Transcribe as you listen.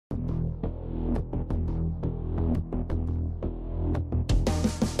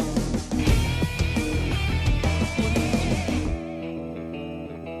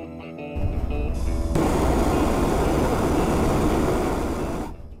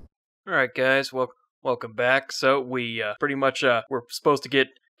Alright guys, welcome back. So we pretty much were supposed to get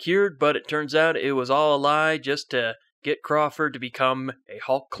cured, but it turns out it was all a lie just to get Crawford to become a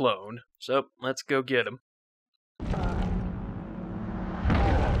Hulk clone. So let's go get him.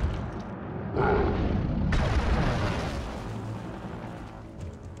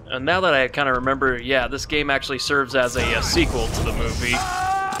 And now that I kind of remember, yeah, this game actually serves as a sequel to the movie.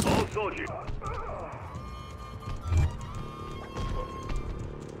 All soldiers.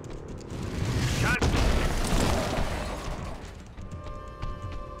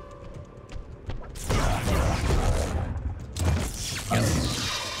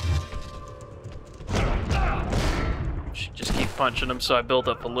 Just keep punching him, so I built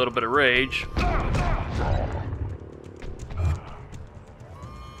up a little bit of rage.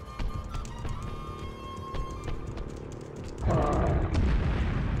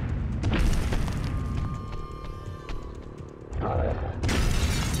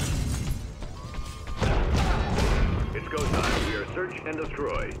 It's go time. We are search and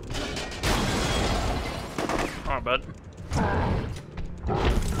destroy. Come on, bud.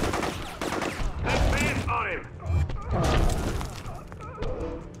 Advance on him.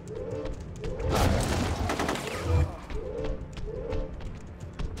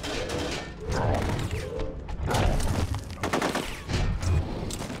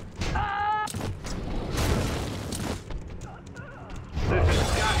 This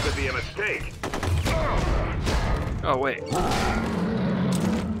has got to be a mistake. Oh, wait.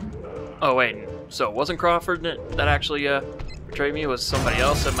 Oh, wait. So it wasn't Crawford that actually betrayed me? It was somebody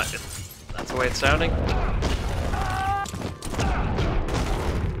else? That's the way it's sounding? Hit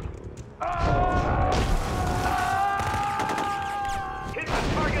the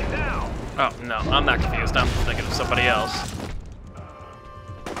target now. Oh, no. I'm not confused. I'm thinking of somebody else.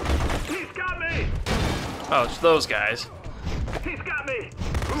 He's got me. Oh, it's those guys. He's got me.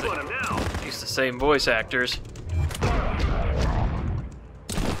 Move on him now. Use the same voice actors.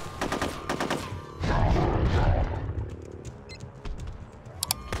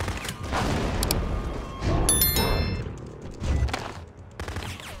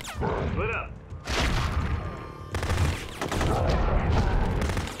 Split up.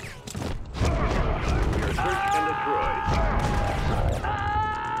 We are search and destroy.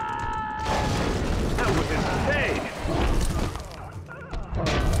 That was insane.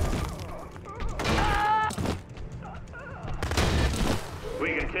 We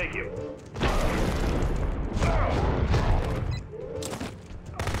can take him.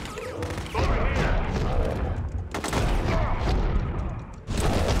 Over here.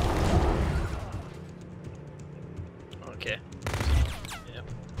 Okay. Yep.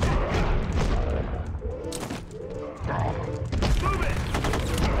 Move it.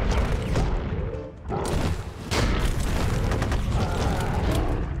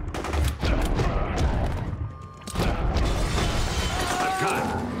 I've got it.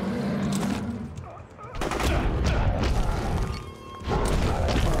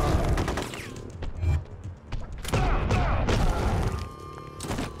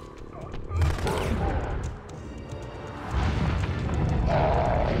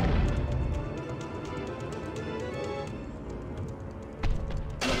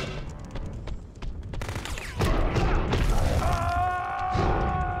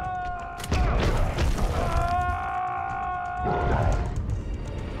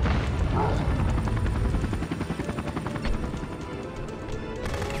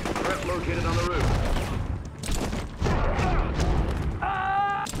 Threat located on the roof.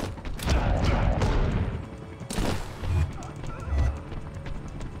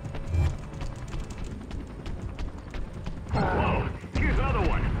 Whoa! Here's another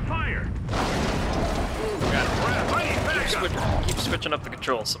one. Fire! Got it. I need backup. Keep switching up the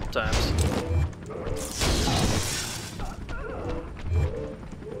controls sometimes.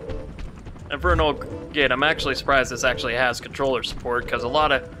 And for an old game, I'm actually surprised this actually has controller support, because a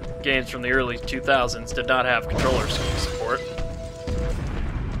lot of games from the early 2000s did not have controller support.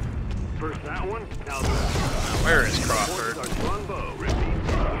 First that one. Now Where is Crawford? our strong bow. Repeat.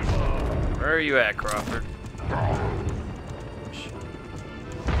 Strong bow. Where are you at, Crawford?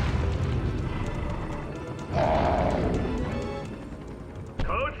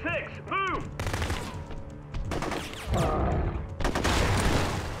 Code 6. Move.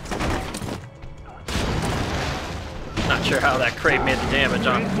 Not sure how that crate made the damage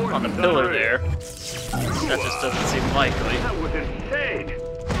on the pillar there. That just doesn't seem likely. That was insane.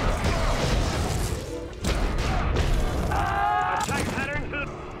 Attack pattern to...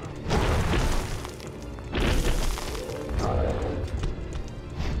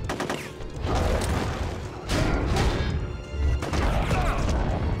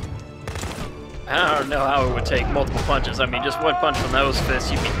 I don't know how it would take multiple punches. I mean, just one punch from those fists,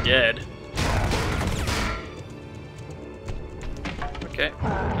 you'd be dead. Okay.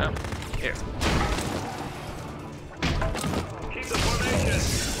 No. Here. Keep the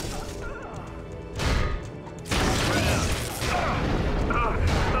formation.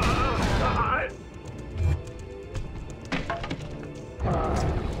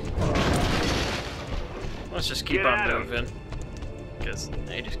 Let's just keep on moving. Because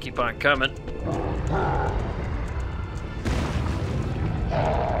they just keep on coming.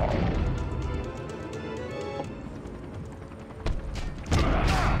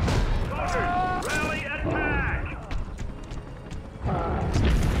 Rally attack!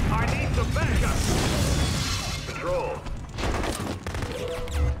 I need some backup. Patrol.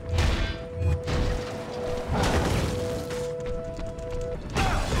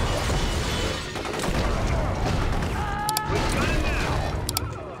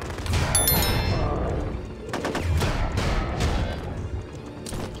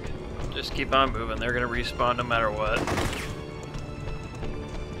 Just keep on moving. They're gonna respawn no matter what.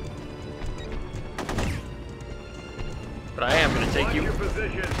 But I am gonna take you.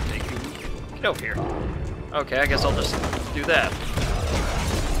 Get over here. Okay, I guess I'll just do that.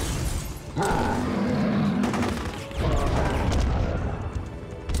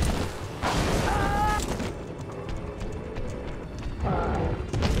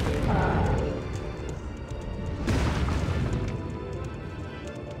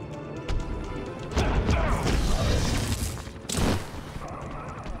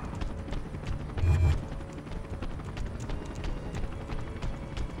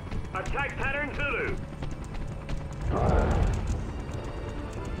 Attack pattern Zulu.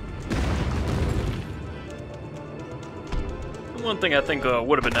 One thing I think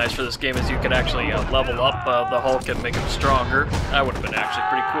would have been nice for this game is you could actually level up the Hulk and make him stronger. That would have been actually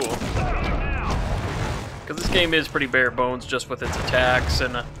pretty cool. Because this game is pretty bare bones just with its attacks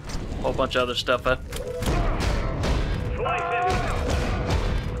and a whole bunch of other stuff. Man,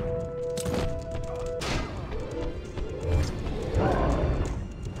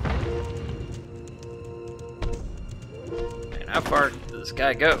 how far did this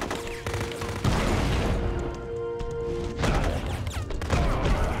guy go?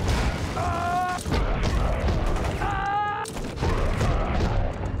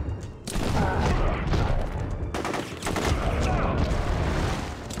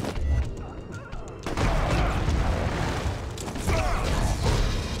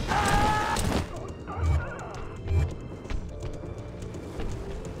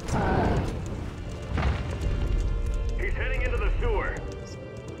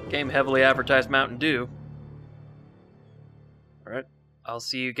 Game heavily advertised Mountain Dew. Alright, I'll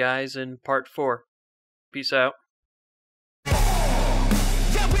see you guys in part 4. Peace out.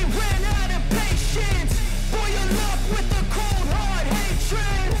 Yeah, we ran out of patience.